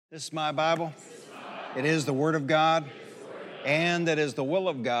This is my Bible. It is the Word of God, and it is the will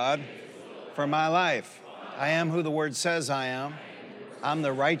of God for my life. I am who the Word says I am. I'm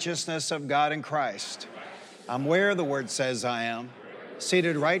the righteousness of God in Christ. I'm where the Word says I am,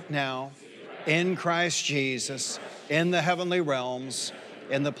 seated right now in Christ Jesus, in the heavenly realms,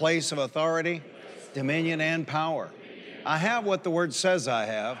 in the place of authority, dominion, and power. I have what the Word says I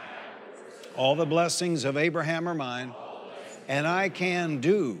have. All the blessings of Abraham are mine, and I can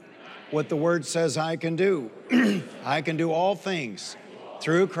do what the Word says I can do. I can do all things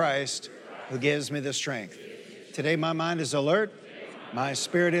through Christ who gives me the strength. Today my mind is alert, my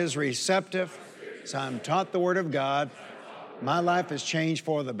spirit is receptive, so I'm taught the Word of God. My life has changed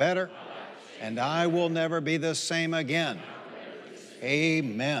for the better, and I will never be the same again.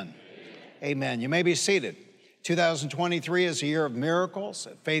 Amen. Amen. You may be seated. 2023 is a year of miracles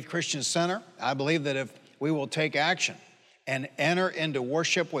at Faith Christian Center. I believe that if we will take action and enter into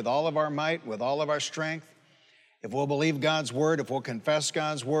worship with all of our might, with all of our strength, if we'll believe God's word, if we'll confess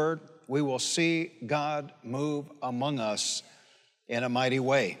God's word, we will see God move among us in a mighty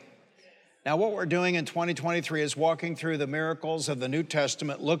way. Now, what we're doing in 2023 is walking through the miracles of the New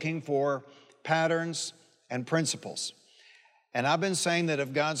Testament, looking for patterns and principles. And I've been saying that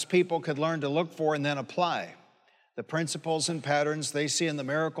if God's people could learn to look for and then apply the principles and patterns they see in the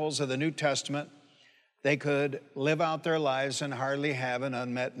miracles of the New Testament, they could live out their lives and hardly have an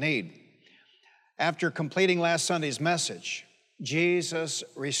unmet need. After completing last Sunday's message, Jesus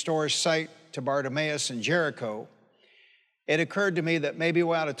restores sight to Bartimaeus in Jericho. It occurred to me that maybe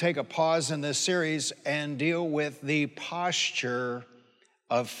we ought to take a pause in this series and deal with the posture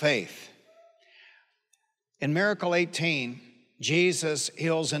of faith. In Miracle 18, Jesus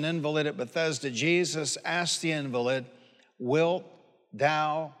heals an invalid at Bethesda. Jesus asked the invalid, "Wilt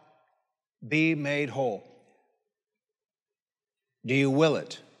thou be made whole?" Do you will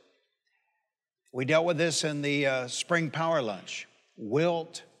it? We dealt with this in the spring power lunch.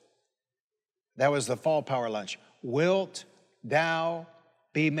 That was the fall power lunch. Wilt thou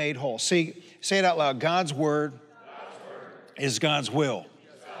be made whole? See, say it out loud. God's word is God's will.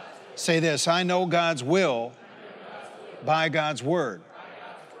 Say this, I know God's will by God's word.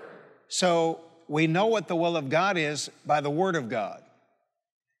 So we know what the will of God is by the word of God.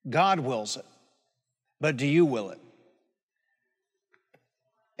 God wills it, but do you will it?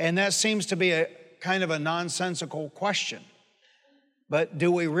 And that seems to be a kind of a nonsensical question, but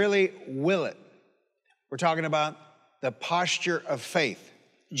do we really will it? We're talking about the posture of faith.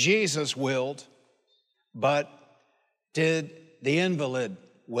 Jesus willed, but did the invalid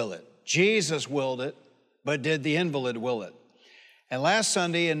will it? Jesus willed it, but did the invalid will it? And last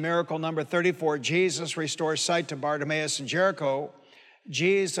Sunday in miracle number 34, Jesus restores sight to Bartimaeus in Jericho.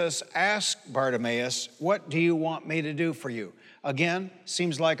 Jesus asked Bartimaeus, "What do you want me to do for you?" Again,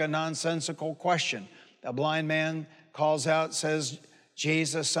 seems like a nonsensical question. A blind man calls out, says,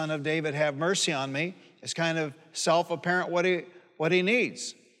 "Jesus, Son of David, have mercy on me." It's kind of self-apparent what he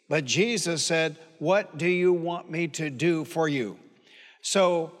needs. But Jesus said, "What do you want me to do for you?"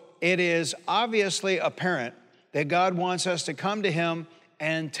 So it is obviously apparent that God wants us to come to him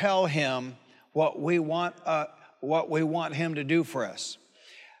and tell him what we want him to do for us.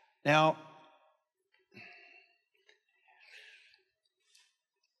 Now,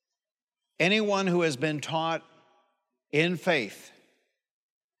 anyone who has been taught in faith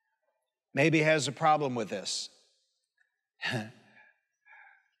maybe has a problem with this.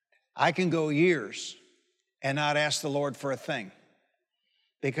 I can go years and not ask the Lord for a thing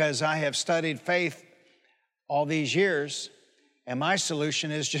because I have studied faith all these years, and my solution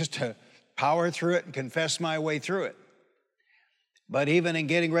is just to power through it and confess my way through it. But even in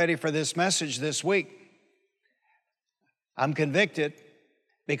getting ready for this message this week, I'm convicted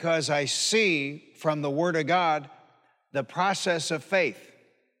because I see from the Word of God the process of faith.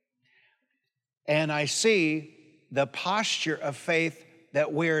 And I see the posture of faith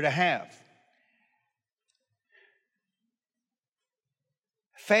that we're to have.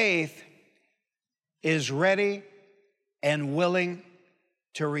 Faith is ready and willing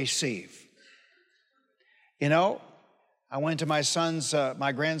to receive. You know, I went to my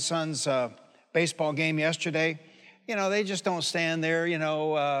grandson's baseball game yesterday. You know, they just don't stand there,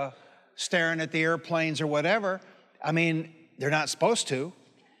 staring at the airplanes or whatever. I mean, they're not supposed to.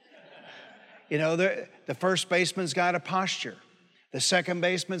 You know, the first baseman's got a posture. The second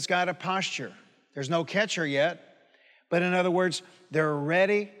baseman's got a posture. There's no catcher yet. But in other words, they're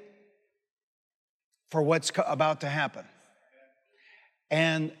ready for what's about to happen.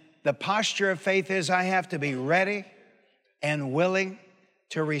 And the posture of faith is I have to be ready and willing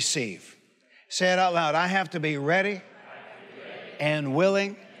to receive. Say it out loud. I have to be ready and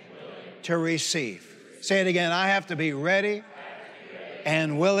willing to receive. Say it again. I have to be ready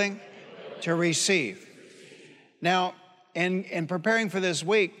and willing to receive. Now, in preparing for this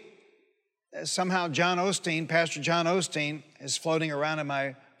week, somehow Pastor John Osteen is floating around in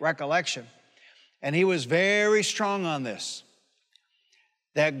my recollection. And he was very strong on this,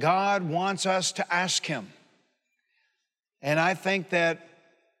 that God wants us to ask Him. And I think that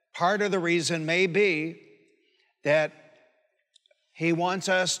part of the reason may be that He wants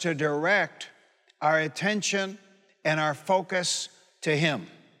us to direct our attention and our focus to Him.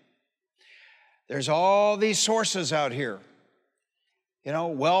 There's all these sources out here,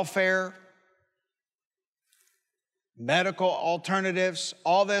 welfare, medical alternatives,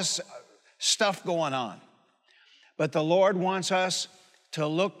 all this stuff going on. But the Lord wants us to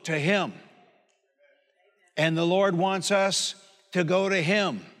look to Him. And the Lord wants us to go to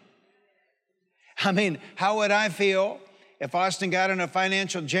Him. I mean, how would I feel if Austin got in a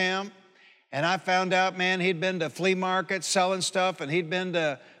financial jam and I found out, man, he'd been to flea markets selling stuff, and he'd been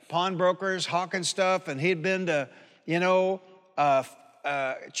to pawnbrokers hawking stuff, and he'd been to,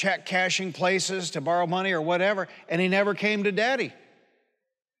 check cashing places to borrow money or whatever, and he never came to Daddy.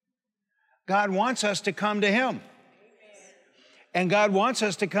 God wants us to come to Him. And God wants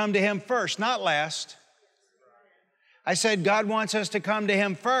us to come to Him first, not last. I said God wants us to come to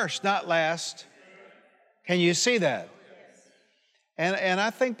Him first, not last. Can you see that? And I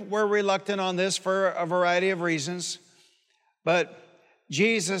think we're reluctant on this for a variety of reasons. But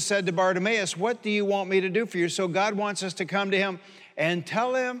Jesus said to Bartimaeus, "What do you want me to do for you?" So God wants us to come to Him and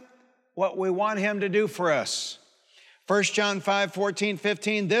tell Him what we want Him to do for us. 1 John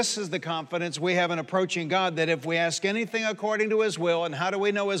 5:14-15, this is the confidence we have in approaching God, that if we ask anything according to His will, and how do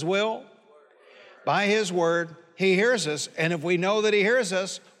we know His will? By His word, He hears us. And if we know that He hears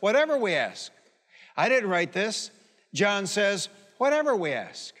us, whatever we ask. I didn't write this. John says, whatever we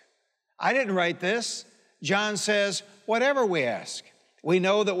ask. I didn't write this. John says, whatever we ask. We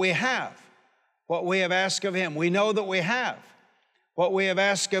know that we have what we have asked of Him. We know that we have what we have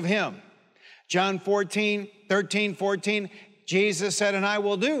asked of Him. John 13:14, Jesus said, "And I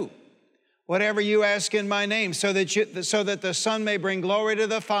will do whatever you ask in my name, so that the Son may bring glory to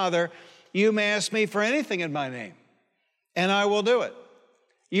the Father. You may ask me for anything in my name, and I will do it.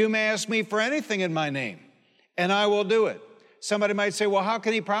 You may ask me for anything in my name, and I will do it." Somebody might say, well, how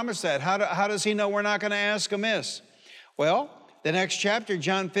can He promise that? How does He know we're not going to ask amiss? Well, the next chapter,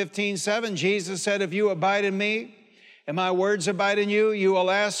 John 15:7, Jesus said, "If you abide in me, and my words abide in you, you will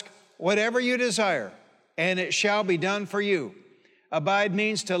ask whatever you desire, and it shall be done for you." Abide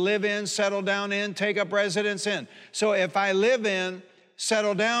means to live in, settle down in, take up residence in. So if I live in,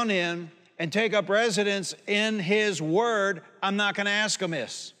 settle down in, and take up residence in His word, I'm not going to ask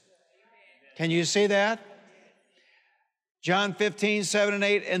amiss. Can you see that? John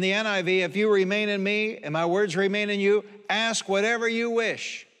 15:7-8 in the NIV, "If you remain in me and my words remain in you, ask whatever you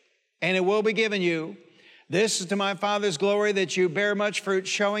wish, and it will be given you. This is to my Father's glory, that you bear much fruit,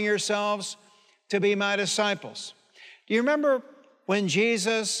 showing yourselves to be my disciples." Do you remember when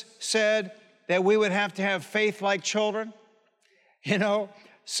Jesus said that we would have to have faith like children?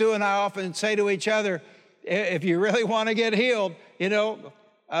 Sue and I often say to each other, if you really want to get healed,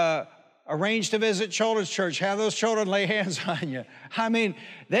 arrange to visit children's church, have those children lay hands on you. I mean,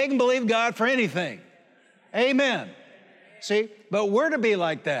 they can believe God for anything. Amen. See, but we're to be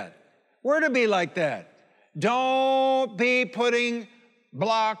like that. We're to be like that. Don't be putting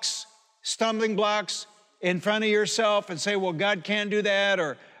stumbling blocks in front of yourself and say, well, God can't do that,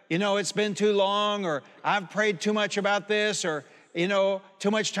 or, it's been too long, or I've prayed too much about this, or,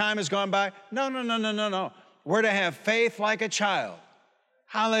 too much time has gone by. No. We're to have faith like a child.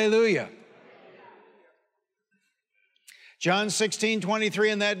 Hallelujah. John 16:23,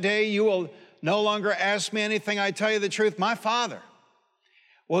 "In that day you will no longer ask me anything. I tell you the truth, my Father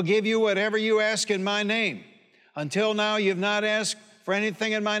will give you whatever you ask in my name. Until now, you've not asked for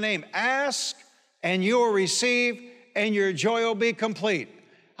anything in my name. Ask, and you will receive, and your joy will be complete."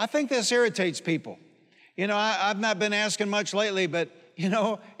 I think this irritates people. I've not been asking much lately, but, in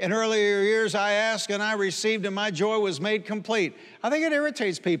earlier years, I asked and I received, and my joy was made complete. I think it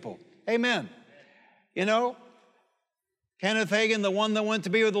irritates people. Amen. Kenneth Hagin, the one that went to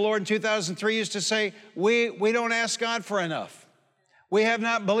be with the Lord in 2003, used to say, we don't ask God for enough. We have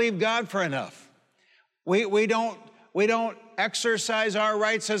not believed God for enough. We don't exercise our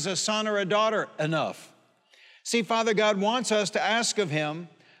rights as a son or a daughter enough. See, Father God wants us to ask of Him.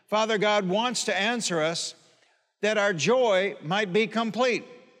 Father God wants to answer us, that our joy might be complete.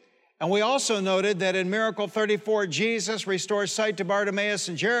 And we also noted that in Miracle 34, Jesus restores sight to Bartimaeus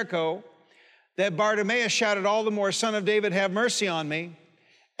in Jericho, that Bartimaeus shouted all the more, "Son of David, have mercy on me."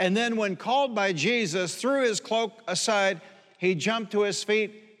 And then when called by Jesus, threw his cloak aside, he jumped to his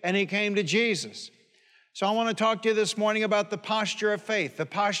feet and he came to Jesus. So I want to talk to you this morning about the posture of faith. The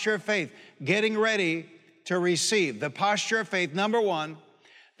posture of faith, getting ready to receive. The posture of faith, number one,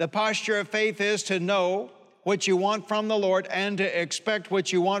 the posture of faith is to know what you want from the Lord and to expect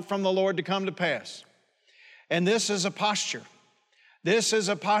what you want from the Lord to come to pass. And this is a posture. This is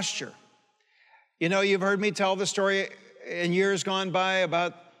a posture. You know, you've heard me tell the story in years gone by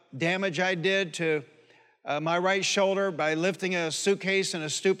about damage I did to my right shoulder by lifting a suitcase in a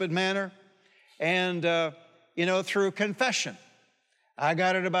stupid manner. And, through confession, I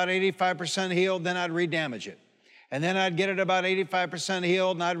got it about 85% healed, then I'd re-damage it. And then I'd get it about 85%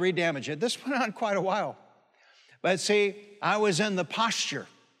 healed and I'd re-damage it. This went on quite a while. But see, I was in the posture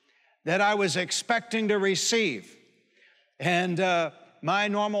that I was expecting to receive. And my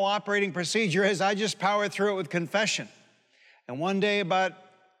normal operating procedure is I just power through it with confession. And one day about,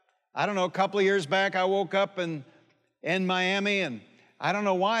 a couple of years back, I woke up in Miami, and I don't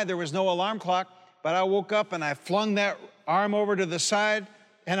know why there was no alarm clock, but I woke up and I flung that arm over to the side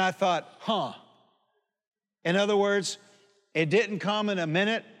and I thought, In other words, it didn't come in a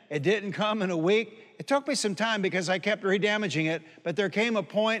minute. It didn't come in a week. It took me some time because I kept redamaging it, but there came a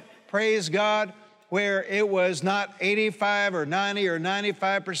point, praise God, where it was not 85 or 90 or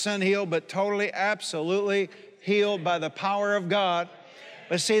 95% healed, but totally, absolutely healed by the power of God.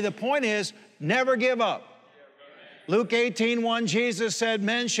 But see, the point is, never give up. Luke 18:1, Jesus said,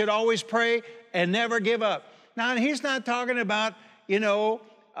 men should always pray and never give up. Now, he's not talking about,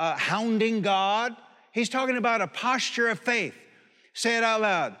 hounding God. He's talking about a posture of faith. Say it out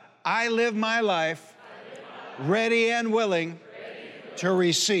loud. I live my life ready and willing to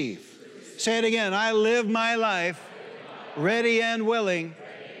receive. Say it again. I live my life ready and willing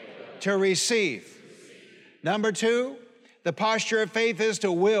to receive. Number two, the posture of faith is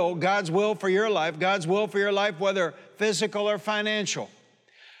to will God's will for your life. God's will for your life, whether physical or financial.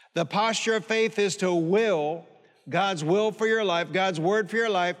 The posture of faith is to will God's will for your life, God's word for your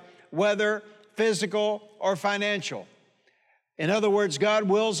life, whether physical or financial. In other words, God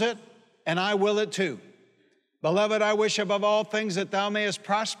wills it, and I will it too. Beloved, I wish above all things that thou mayest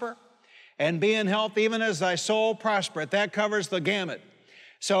prosper and be in health even as thy soul prospereth. That covers the gamut.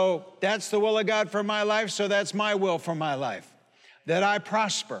 So that's the will of God for my life, so that's my will for my life. That I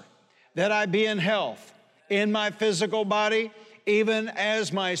prosper, that I be in health in my physical body, even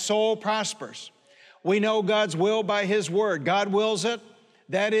as my soul prospers. We know God's will by His word. God wills it,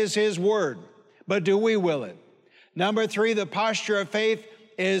 that is His word. But do we will it? Number three, the posture of faith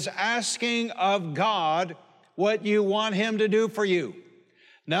is asking of God what you want Him to do for you.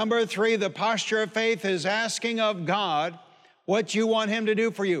 Number three, the posture of faith is asking of God what you want Him to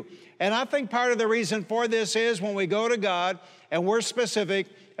do for you. And I think part of the reason for this is when we go to God and we're specific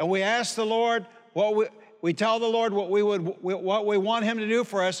and we ask the Lord we tell the Lord what we want Him to do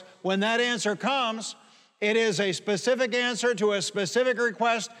for us. When that answer comes, it is a specific answer to a specific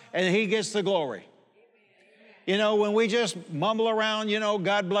request, and He gets the glory. When we just mumble around,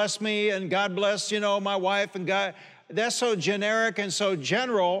 God bless me and God bless, my wife and God, that's so generic and so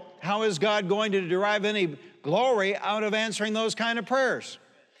general. How is God going to derive any glory out of answering those kind of prayers?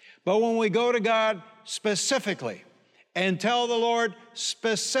 But when we go to God specifically and tell the Lord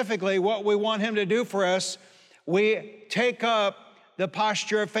specifically what we want Him to do for us, we take up the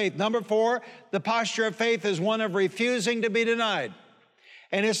posture of faith. Number four, the posture of faith is one of refusing to be denied.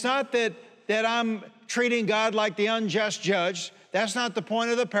 And it's not that I'm treating God like the unjust judge. That's not the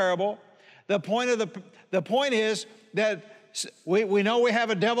point of the parable. The point is that we know we have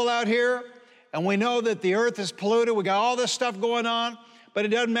a devil out here, and we know that the earth is polluted. We got all this stuff going on, but it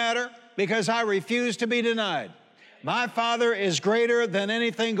doesn't matter because I refuse to be denied. My Father is greater than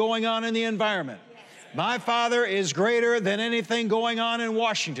anything going on in the environment. My Father is greater than anything going on in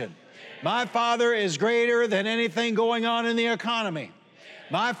Washington. My Father is greater than anything going on in the economy.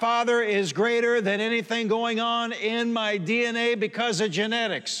 My Father is greater than anything going on in my DNA because of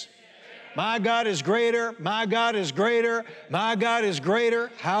genetics. My God is greater. My God is greater. My God is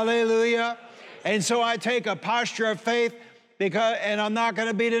greater. Hallelujah. And so I take a posture of faith and I'm not going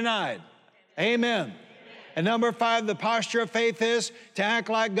to be denied. Amen. And number five, the posture of faith is to act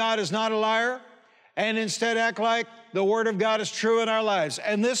like God is not a liar and instead act like the Word of God is true in our lives.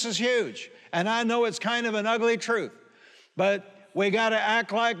 And this is huge. And I know it's kind of an ugly truth, but we got to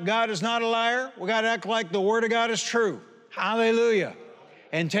act like God is not a liar. We got to act like the Word of God is true. Hallelujah.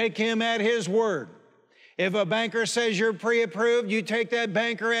 And take Him at His word. If a banker says you're pre-approved, you take that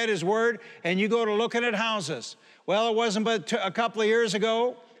banker at his word and you go to looking at houses. Well, it wasn't but a couple of years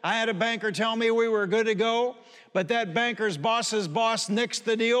ago I had a banker tell me we were good to go, but that banker's boss's boss nixed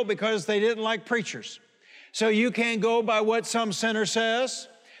the deal because they didn't like preachers. So you can't go by what some sinner says,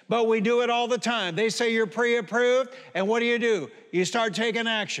 but we do it all the time. They say you're pre-approved, and what do? You start taking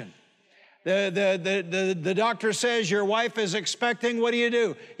action. The doctor says your wife is expecting. What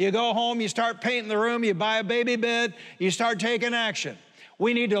do? You go home, you start painting the room, you buy a baby bed, you start taking action.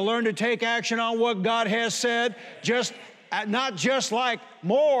 We need to learn to take action on what God has said, not just like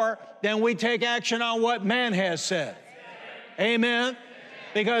more than we take action on what man has said. Amen?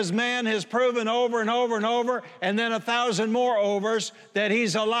 Because man has proven over and over and over, and then 1,000 more overs, that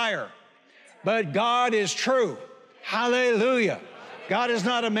he's a liar. But God is true. Hallelujah. God is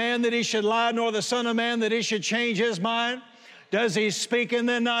not a man that he should lie, nor the son of man that he should change his mind. Does he speak and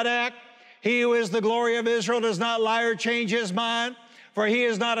then not act? He who is the glory of Israel does not lie or change his mind, for he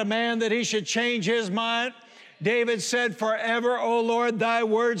is not a man that he should change his mind. David said, forever, O Lord, thy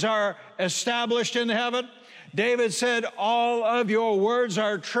words are established in heaven. David said, all of your words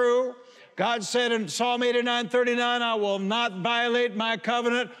are true. God said in Psalm 89:39, I will not violate my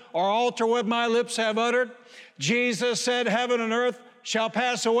covenant or alter what my lips have uttered. Jesus said, heaven and earth shall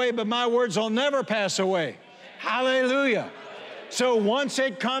pass away, but my words will never pass away. Hallelujah. So once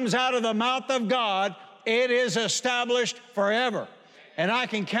it comes out of the mouth of God, it is established forever. And I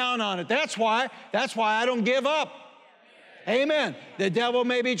can count on it. That's why I don't give up. Amen. The devil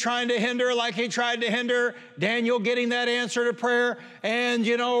may be trying to hinder, like he tried to hinder Daniel getting that answer to prayer, and,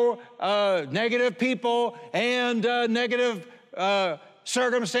 negative people and negative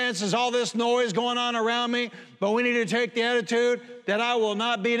circumstances, all this noise going on around me. But we need to take the attitude that I will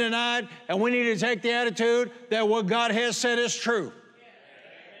not be denied, and we need to take the attitude that what God has said is true.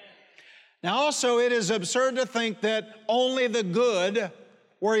 Now, also, it is absurd to think that only the good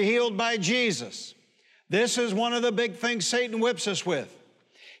were healed by Jesus. This is one of the big things Satan whips us with.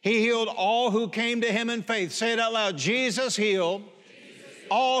 He healed all who came to him in faith. Say it out loud. Jesus healed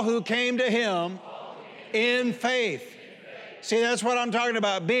all who came to him in faith. See, that's what I'm talking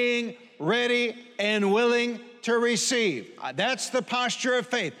about, being ready and willing to receive. That's the posture of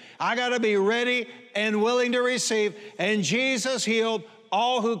faith. I got to be ready and willing to receive. And Jesus healed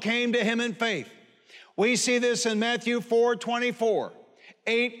all who came to him in faith. We see this in Matthew 4:24,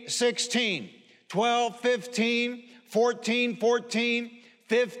 8:16, 12:15, 14:14,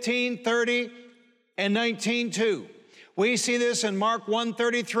 15:30, and 19:2. We see this in Mark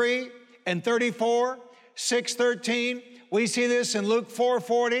 1:33 and 34, 6:13. We see this in Luke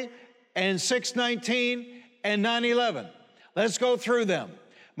 4:40 and 6:19 and 9:11. Let's go through them.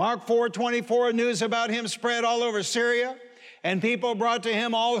 Mark 4:24, news about him spread all over Syria, and people brought to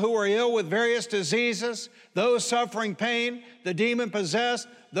him all who were ill with various diseases, those suffering pain, the demon-possessed,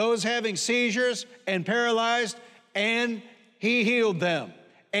 those having seizures and paralyzed, and he healed them.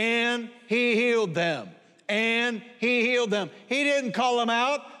 And he healed them. And he healed them. He didn't call them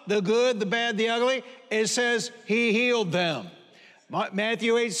out, the good, the bad, the ugly. It says he healed them.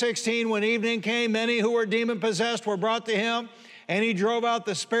 Matthew 8:16, when evening came, many who were demon-possessed were brought to him, and he drove out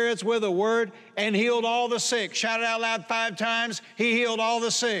the spirits with a word and healed all the sick. Shout it out loud 5 times. He healed all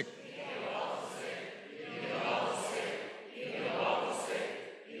the sick.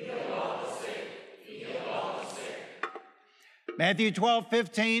 Matthew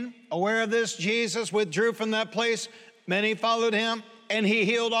 12:15, aware of this, Jesus withdrew from that place. Many followed him, and he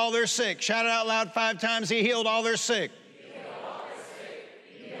healed all their sick. Shout it out loud 5 times. He healed all their sick.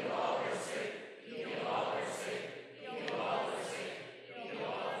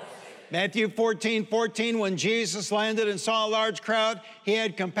 Matthew 14:14, when Jesus landed and saw a large crowd, he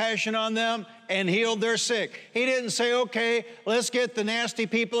had compassion on them and healed their sick. He didn't say, okay, let's get the nasty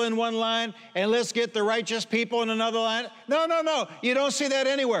people in one line and let's get the righteous people in another line. No. You don't see that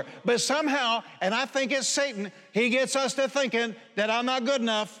anywhere. But somehow, and I think it's Satan, he gets us to thinking that I'm not good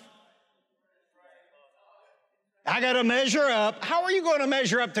enough. I got to measure up. How are you going to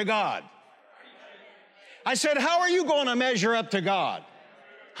measure up to God? I said, how are you going to measure up to God?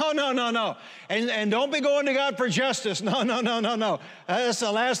 Oh, no. And don't be going to God for justice. No. That's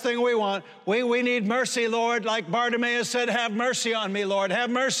the last thing we want. We need mercy, Lord. Like Bartimaeus said, have mercy on me, Lord. Have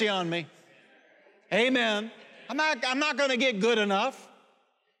mercy on me. Amen. I'm not going to get good enough.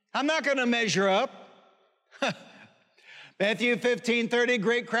 I'm not going to measure up. Matthew 15:30,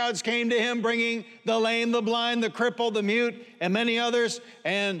 great crowds came to him, bringing the lame, the blind, the crippled, the mute, and many others,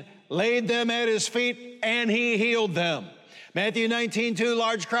 and laid them at his feet, and he healed them. Matthew 19:2,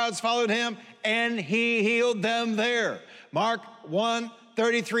 large crowds followed him, and he healed them there. Mark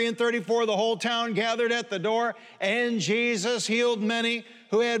 1:33 and 34, the whole town gathered at the door, and Jesus healed many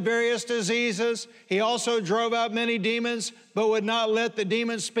who had various diseases. He also drove out many demons, but would not let the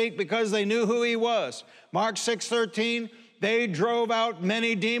demons speak because they knew who he was. Mark 6:13, they drove out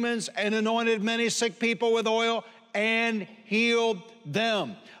many demons and anointed many sick people with oil and healed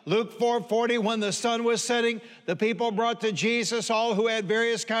them. Luke 4:40, when the sun was setting, the people brought to Jesus all who had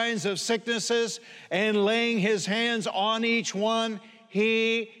various kinds of sicknesses, and laying his hands on each one,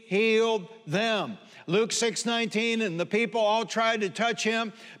 he healed them. Luke 6:19, and the people all tried to touch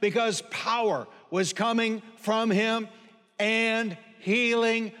him because power was coming from him and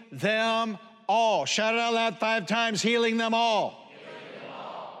healing them all. Shout it out loud 5 times, healing them all. Healing them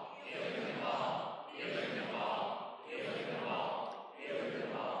all, healing them all, healing them all, healing them all, healing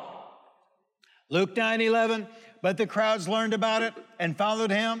them all. Luke 9:11, but the crowds learned about it and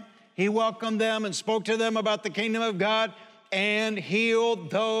followed him. He welcomed them and spoke to them about the kingdom of God and healed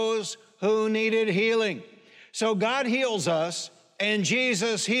those who needed healing. So God heals us, and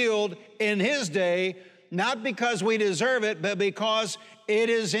Jesus healed in his day, not because we deserve it, but because it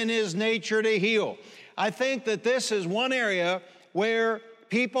is in his nature to heal. I think that this is one area where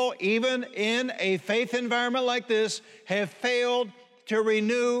people, even in a faith environment like this, have failed to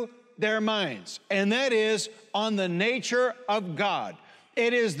renew their minds, and that is on the nature of God.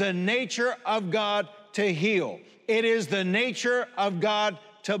 It is the nature of God to heal. It is the nature of God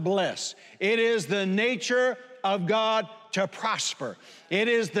to bless. It is the nature of God to prosper. It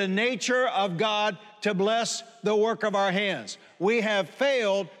is the nature of God to bless the work of our hands. We have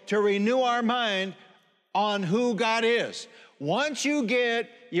failed to renew our mind on who God is. Once you get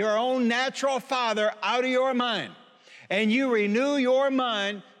your own natural father out of your mind and you renew your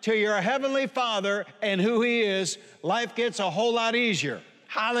mind to your heavenly Father and who he is, life gets a whole lot easier.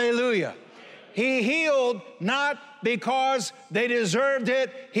 Hallelujah. He healed not because they deserved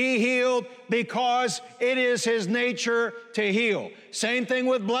it. He healed because it is his nature to heal. Same thing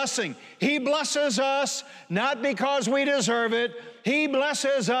with blessing. He blesses us not because we deserve it. He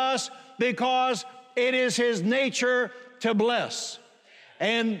blesses us because it is his nature to bless.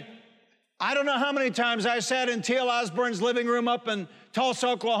 And I don't know how many times I sat in T.L. Osborne's living room up in Tulsa,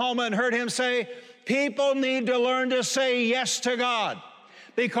 Oklahoma, and heard him say, people need to learn to say yes to God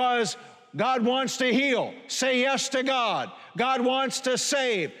because God wants to heal. Say yes to God. God wants to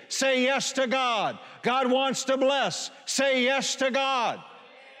save. Say yes to God. God wants to bless. Say yes to God.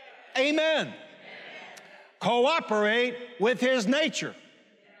 Amen. Cooperate with his nature.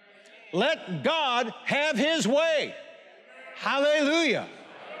 Let God have his way. Hallelujah.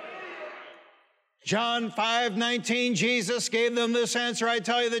 John 5:19, Jesus gave them this answer, I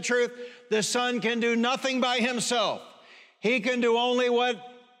tell you the truth, the Son can do nothing by himself. He can do only what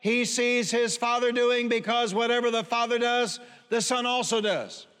he sees his Father doing, because whatever the Father does, the Son also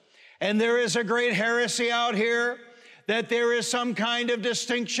does. And there is a great heresy out here that there is some kind of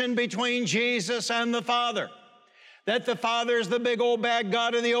distinction between Jesus and the Father. That the Father is the big old bad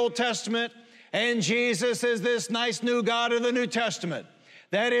God of the Old Testament and Jesus is this nice new God of the New Testament.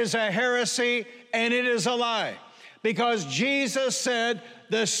 That is a heresy and it is a lie. Because Jesus said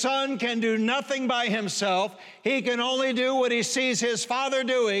the Son can do nothing by himself. He can only do what he sees his Father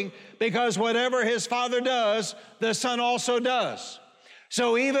doing, because whatever his Father does, the Son also does.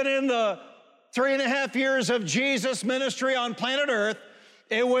 So even in the 3.5 years of Jesus' ministry on planet Earth,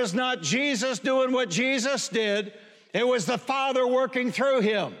 it was not Jesus doing what Jesus did. It was the Father working through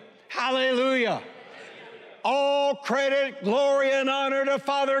him. Hallelujah. All credit, glory, and honor to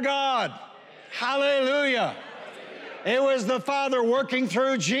Father God. Hallelujah. It was the Father working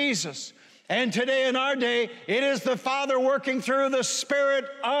through Jesus. And today in our day, it is the Father working through the Spirit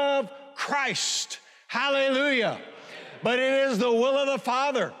of Christ. Hallelujah. But it is the will of the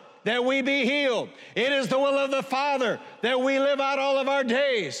Father that we be healed. It is the will of the Father that we live out all of our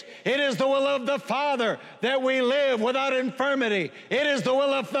days. It is the will of the Father that we live without infirmity. It is the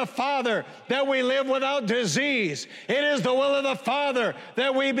will of the Father that we live without disease. It is the will of the Father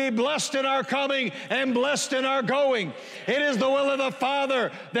that we be blessed in our coming and blessed in our going. It is the will of the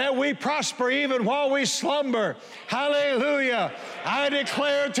Father that we prosper even while we slumber. Hallelujah. I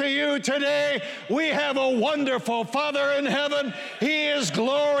declare to you today, we have a wonderful Father in heaven. He is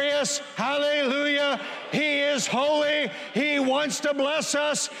glorious. Hallelujah. He is holy. He wants to bless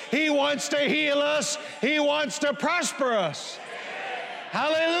us. He wants to heal us. He wants to prosper us.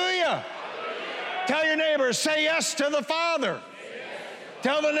 Hallelujah. Tell your neighbor, say yes to the Father.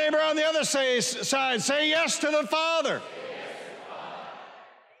 Tell the neighbor on the other side, say yes to the Father.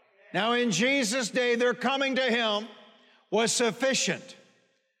 Now in Jesus' day, their coming to him was sufficient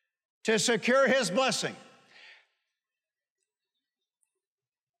to secure his blessing.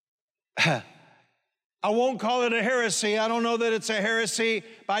 I won't call it a heresy. I don't know that it's a heresy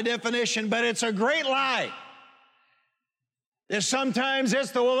by definition, but it's a great lie. That sometimes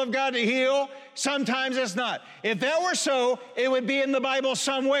it's the will of God to heal, sometimes it's not. If that were so, it would be in the Bible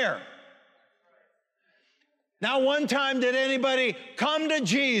somewhere. Now, one time did anybody come to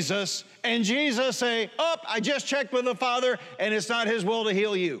Jesus and Jesus say, "Oh, I just checked with the Father and it's not His will to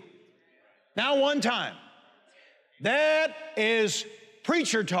heal you"? Now, one time. That is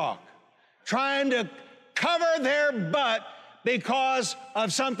preacher talk, trying to cover their butt because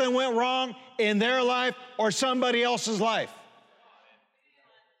of something went wrong in their life or somebody else's life.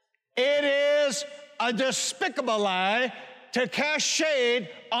 It is a despicable lie to cast shade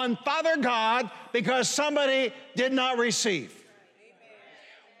on Father God because somebody did not receive.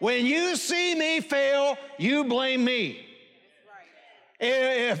 When you see me fail, you blame me.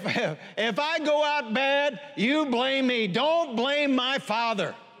 If I go out bad, you blame me. Don't blame my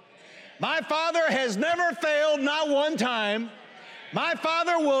Father. My Father has never failed, not one time. My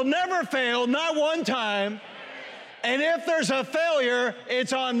Father will never fail, not one time. And if there's a failure,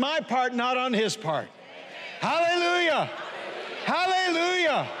 it's on my part, not on His part. Hallelujah.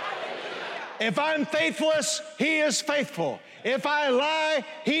 Hallelujah. If I'm faithless, He is faithful. If I lie,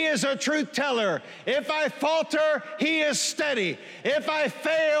 He is a truth teller. If I falter, He is steady. If I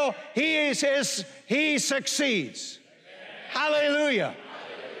fail, He succeeds. Hallelujah.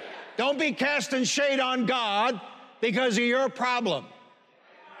 Don't be casting shade on God because of your problem.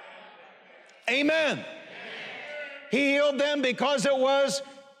 Amen. He healed them because it was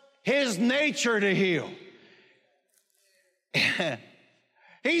His nature to heal.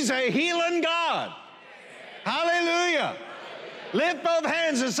 He's a healing God. Hallelujah. Lift both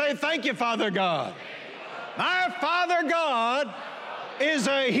hands and say, "Thank you, Father God." My Father God is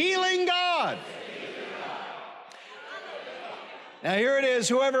a healing God. Now here it is.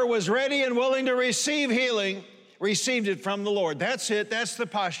 Whoever was ready and willing to receive healing received it from the Lord. That's it. That's the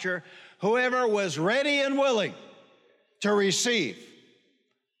posture. Whoever was ready and willing to receive.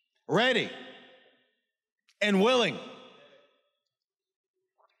 Ready and willing.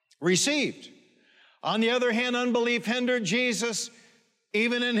 Received. On the other hand, unbelief hindered Jesus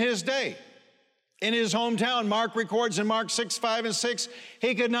even in His day. In His hometown, Mark records in Mark 6:5-6,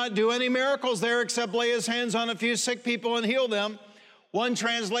 He could not do any miracles there except lay His hands on a few sick people and heal them. One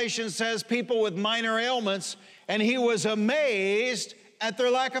translation says people with minor ailments, and He was amazed at their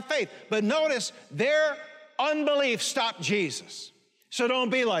lack of faith. But notice, their unbelief stopped Jesus. So don't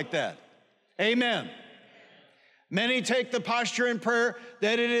be like that. Amen. Many take the posture in prayer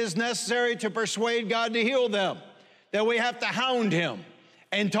that it is necessary to persuade God to heal them, that we have to hound Him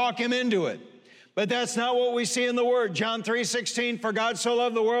and talk Him into it. But that's not what we see in the Word. John 3:16, "For God so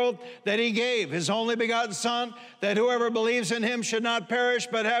loved the world that He gave His only begotten Son, that whoever believes in Him should not perish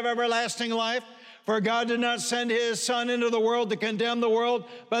but have everlasting life. For God did not send His Son into the world to condemn the world,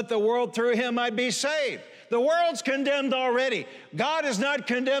 but the world through Him might be saved." The world's condemned already. God is not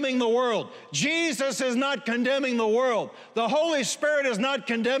condemning the world. Jesus is not condemning the world. The Holy Spirit is not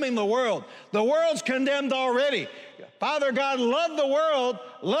condemning the world. The world's condemned already. Father God loved the world,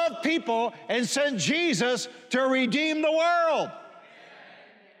 loved people, and sent Jesus to redeem the world.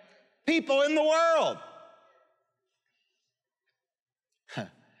 People in the world.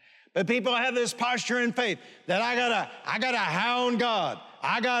 But people have this posture in faith that I gotta hound God.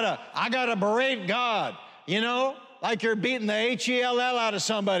 I gotta berate God. You know, like you're beating the Hell out of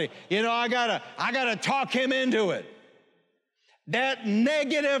somebody. You know, I gotta talk Him into it. That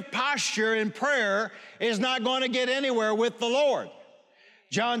negative posture in prayer is not going to get anywhere with the Lord.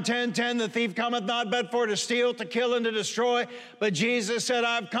 John 10:10, "The thief cometh not but for to steal, to kill, and to destroy. But Jesus said,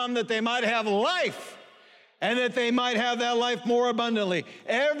 I've come that they might have life, and that they might have that life more abundantly."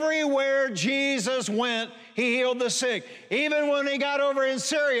 Everywhere Jesus went, He healed the sick. Even when He got over in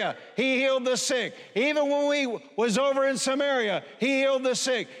Syria, He healed the sick. Even when He was over in Samaria, He healed the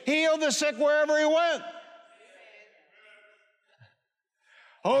sick. He healed the sick wherever He went.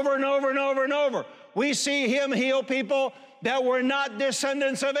 Over and over and over and over. We see Him heal people that were not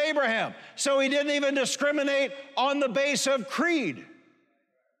descendants of Abraham. So He didn't even discriminate on the base of creed.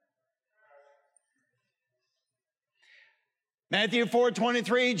 Matthew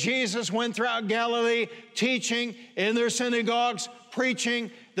 4:23, Jesus went throughout Galilee, teaching in their synagogues,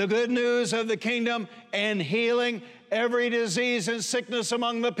 preaching the good news of the kingdom, and healing every disease and sickness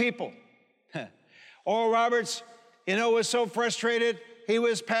among the people. Oral Roberts, was so frustrated. He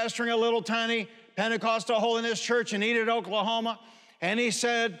was pastoring a little tiny Pentecostal Holiness Church in Enid, Oklahoma, and he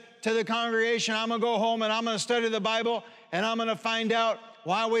said to the congregation, "I'm going to go home and I'm going to study the Bible, and I'm going to find out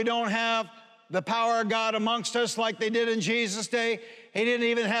why we don't have the power of God amongst us like they did in Jesus' day." He didn't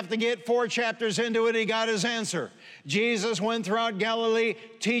even have to get 4 chapters into it. He got his answer. Jesus went throughout Galilee,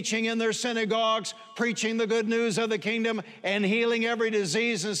 teaching in their synagogues, preaching the good news of the kingdom, and healing every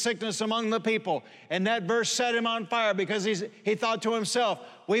disease and sickness among the people. And that verse set him on fire because he thought to himself,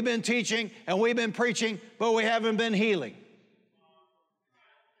 we've been teaching and we've been preaching, but we haven't been healing.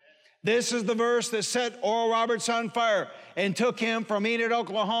 This is the verse that set Oral Roberts on fire and took him from Enid,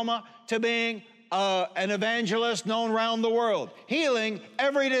 Oklahoma, to being an evangelist known around the world, healing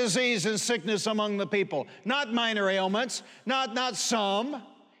every disease and sickness among the people. Not minor ailments, not some,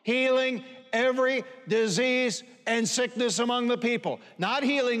 healing every disease and sickness among the people. Not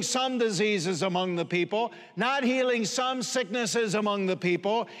healing some diseases among the people, not healing some sicknesses among the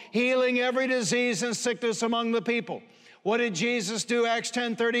people, healing every disease and sickness among the people. What did Jesus do? Acts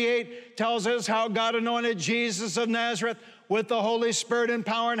 10:38 tells us how God anointed Jesus of Nazareth with the Holy Spirit and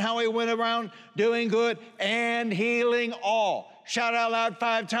power, and how he went around doing good and healing all. Shout out loud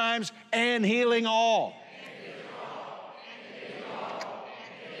 5 times, and healing all.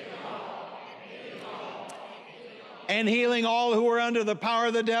 And healing all who were under the power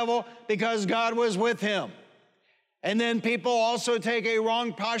of the devil, because God was with him. And then people also take a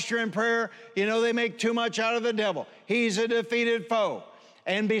wrong posture in prayer. You know, they make too much out of the devil. He's a defeated foe.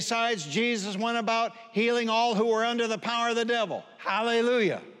 And besides, Jesus went about healing all who were under the power of the devil.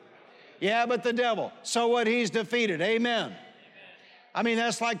 Hallelujah. Yeah, but the devil, so what? He's defeated. Amen. I mean,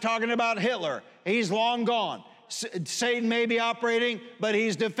 that's like talking about Hitler. He's long gone. Satan may be operating, but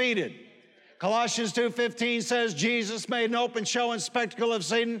he's defeated. Colossians 2:15 says, Jesus made an open show and spectacle of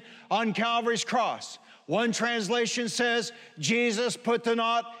Satan on Calvary's cross. One translation says, Jesus put to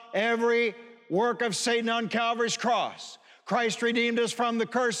naught every work of Satan on Calvary's cross. Christ redeemed us from the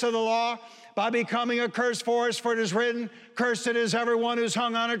curse of the law by becoming a curse for us, for it is written, cursed is everyone who's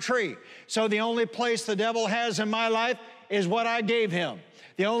hung on a tree. So the only place the devil has in my life is what I gave him.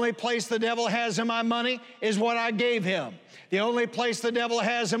 The only place the devil has in my money is what I gave him. The only place the devil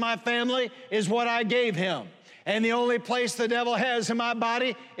has in my family is what I gave him. And the only place the devil has in my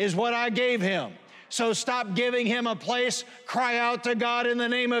body is what I gave him. So stop giving him a place. Cry out to God in the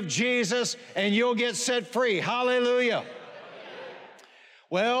name of Jesus, and you'll get set free. Hallelujah.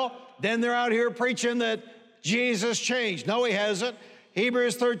 Well, then they're out here preaching that Jesus changed. No, he hasn't.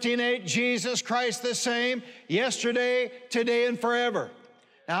 Hebrews 13:8, Jesus Christ the same, yesterday, today, and forever.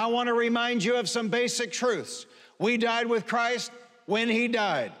 Now, I want to remind you of some basic truths. We died with Christ when he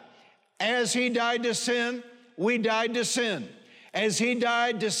died. As he died to sin, we died to sin. As he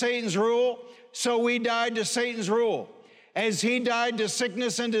died to Satan's rule, so we died to Satan's rule. As he died to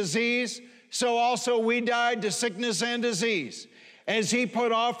sickness and disease, so also we died to sickness and disease. As he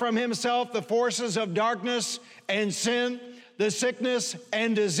put off from himself the forces of darkness and sin, the sickness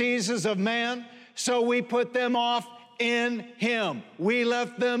and diseases of man, so we put them off in him. We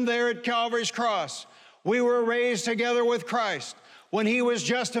left them there at Calvary's cross. We were raised together with Christ. When he was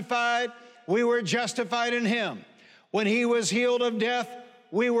justified, we were justified in him. When he was healed of death,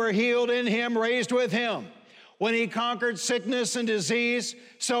 we were healed in him, raised with him. When he conquered sickness and disease,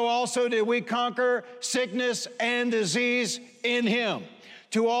 so also did we conquer sickness and disease in him.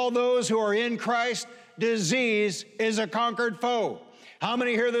 To all those who are in Christ, disease is a conquered foe. How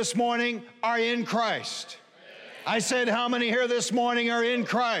many here this morning are in Christ? I said, how many here this morning are in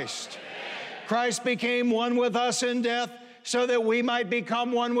Christ? Christ became one with us in death so that we might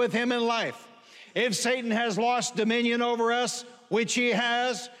become one with him in life. If Satan has lost dominion over us, which he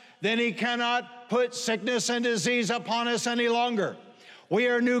has, then he cannot put sickness and disease upon us any longer. We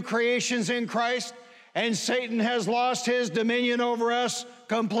are new creations in Christ, and Satan has lost his dominion over us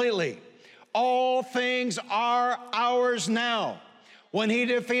completely. All things are ours now. When he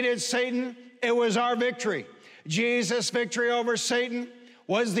defeated Satan, it was our victory. Jesus' victory over Satan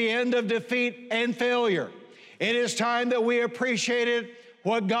was the end of defeat and failure. It is time that we appreciated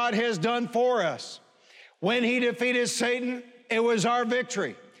what God has done for us. When he defeated Satan, it was our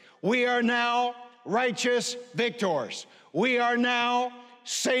victory. We are now righteous victors. We are now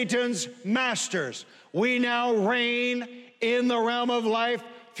Satan's masters. We now reign in the realm of life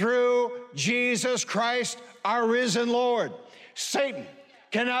through Jesus Christ, our risen Lord. Satan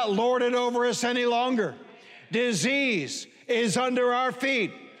cannot lord it over us any longer. Disease is under our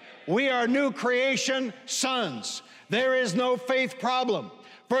feet. We are new creation sons. There is no faith problem.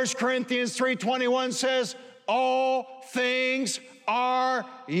 1 Corinthians 3:21 says, all things are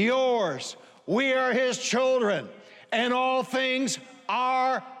yours. We are his children, and all things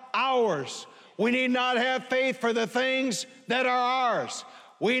are ours. We need not have faith for the things that are ours.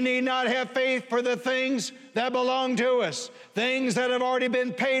 We need not have faith for the things that belong to us, things that have already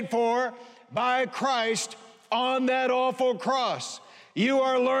been paid for by Christ on that awful cross. You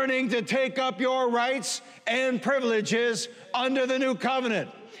are learning to take up your rights and privileges under the new covenant.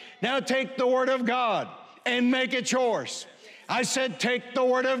 Now take the Word of God and make it yours. I said, take the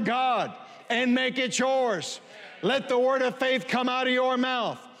Word of God and make it yours. Let the word of faith come out of your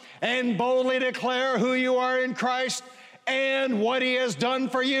mouth and boldly declare who you are in Christ and what He has done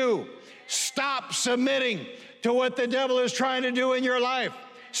for you. Stop submitting to what the devil is trying to do in your life.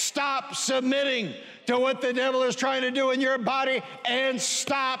 Stop submitting to what the devil is trying to do in your body, and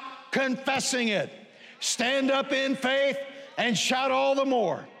stop confessing it. Stand up in faith and shout all the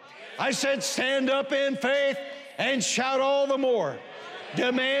more. I said, stand up in faith and shout all the more.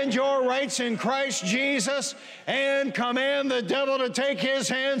 Demand your rights in Christ Jesus and command the devil to take his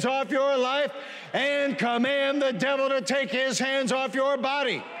hands off your life and command the devil to take his hands off your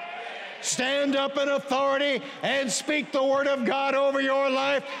body. Stand up in authority and speak the word of God over your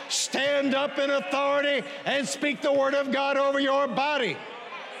life. Stand up in authority and speak the word of God over your body.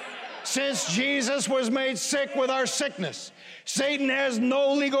 Since Jesus was made sick with our sickness, Satan has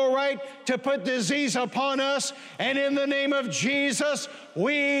no legal right to put disease upon us, and in the name of Jesus,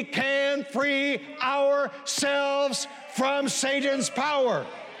 we can free ourselves from Satan's power.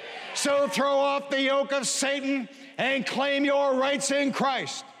 So throw off the yoke of Satan and claim your rights in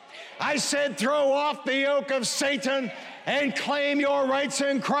Christ. I said throw off the yoke of Satan and claim your rights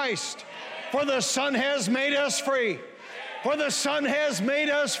in Christ. For the Son has made us free. For the Son has made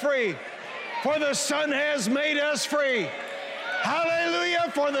us free. For the Son has made us free.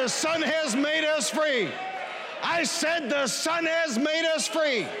 Hallelujah, for the Son has made us free. I said the Son has made us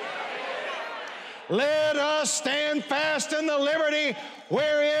free. Let us stand fast in the liberty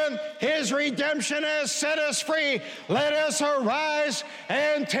wherein His redemption has set us free. Let us arise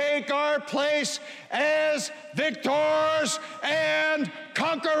and take our place as victors and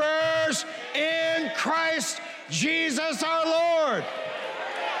conquerors in Christ Jesus our Lord.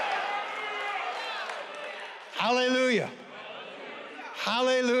 Hallelujah.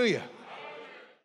 Hallelujah.